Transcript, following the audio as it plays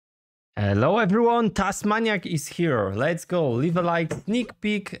Hello everyone, Tazmaniac is here. Let's go, leave a like, sneak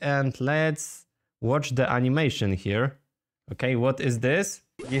peek, and let's watch the animation here. Okay, what is this?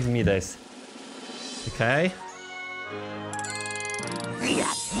 Give me this. Okay.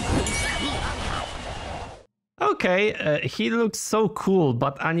 Okay, he looks so cool,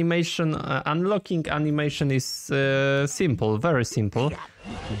 but animation, unlocking animation is simple, very simple.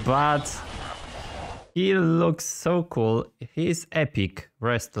 But he looks so cool. He is epic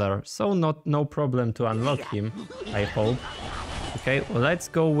wrestler, so no problem to unlock him, I hope. Okay, well, let's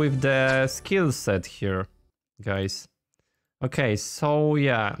go with the skill set here, guys. Okay, so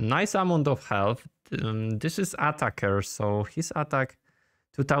yeah, nice amount of health. This is attacker, so his attack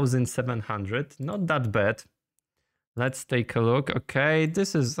 2700, not that bad. Let's take a look. Okay,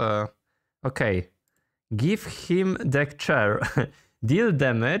 this is okay. Give him the chair. Deal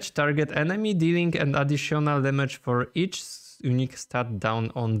damage, target enemy dealing an additional damage for each unique stat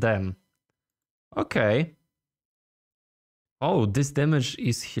down on them. Okay. Oh, this damage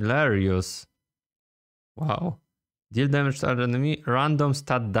is hilarious. Wow. Deal damage to enemy, random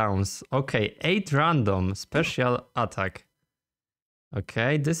stat downs. Okay, 8 random, special attack.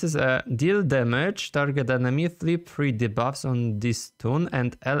 Okay, this is a deal damage, target enemy, flip 3 debuffs on this toon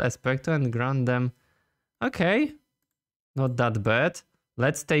and L Spectre and grant them. Okay. Not that bad.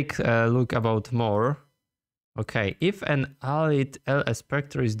 Let's take a look about more. Okay, if an allied L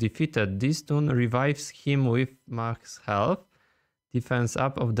Spectre is defeated, this toon revives him with max health, defense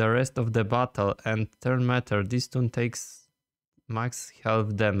up of the rest of the battle, and turn matter. This toon takes max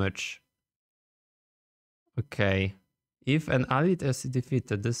health damage. Okay, if an allied is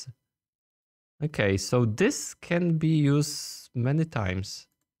defeated, this. Okay, so this can be used many times,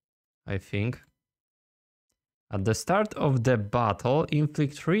 I think. At the start of the battle,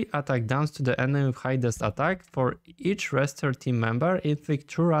 inflict 3 attack downs to the enemy with highest attack. For each wrestler team member, inflict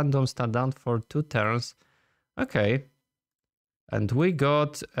 2 random stat down for 2 turns. Okay. And we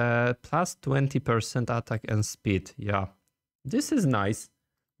got plus 20% attack and speed. Yeah. This is nice.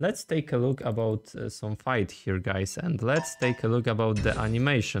 Let's take a look about some fight here, guys. And let's take a look about the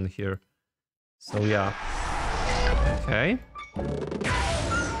animation here. So yeah. Okay.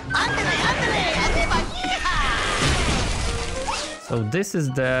 So this is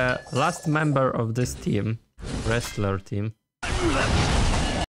the last member of this team, wrestler team.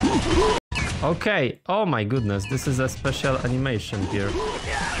 Okay, oh my goodness, this is a special animation here.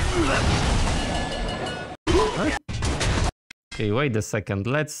 Okay, wait a second,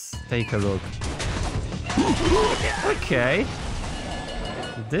 let's take a look. Okay,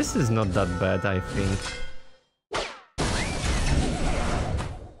 this is not that bad, I think.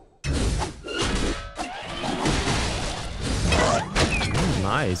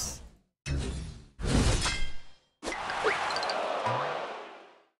 Nice.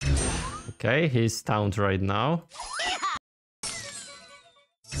 Okay, he's stunned right now.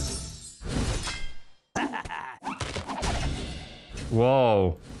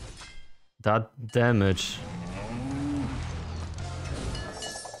 Whoa. That damage.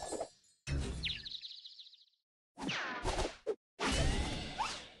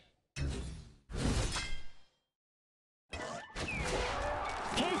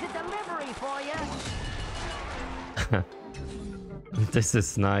 This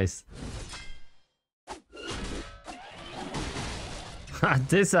is nice.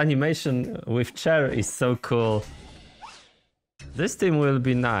 This animation with chair is so cool. This team will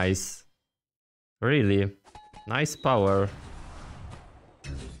be nice. Really. Nice power.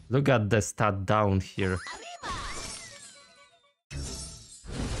 Look at the stat down here.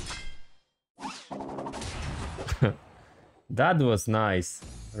 That was nice.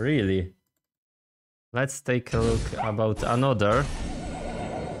 Really. Let's take a look about another.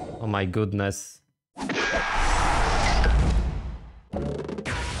 Oh my goodness.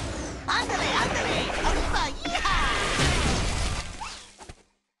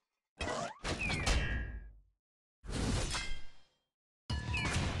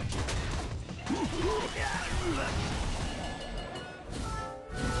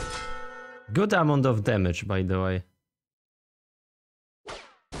 Good amount of damage, by the way.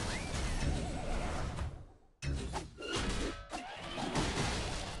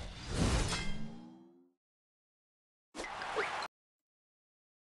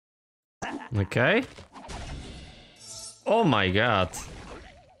 Okay. Oh my god.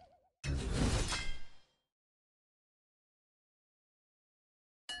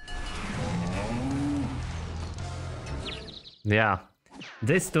 Yeah.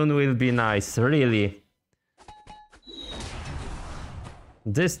 This toon will be nice, really.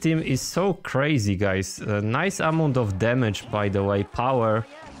 This team is so crazy, guys. Nice amount of damage, by the way. Power.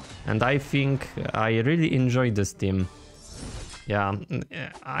 And I think I really enjoy this team. Yeah,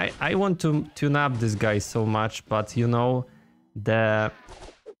 I want to tune up this guy so much, but you know, the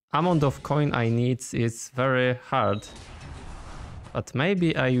amount of coin I need is very hard. But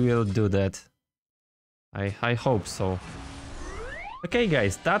maybe I will do that. I hope so. Okay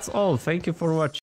guys, that's all. Thank you for watching.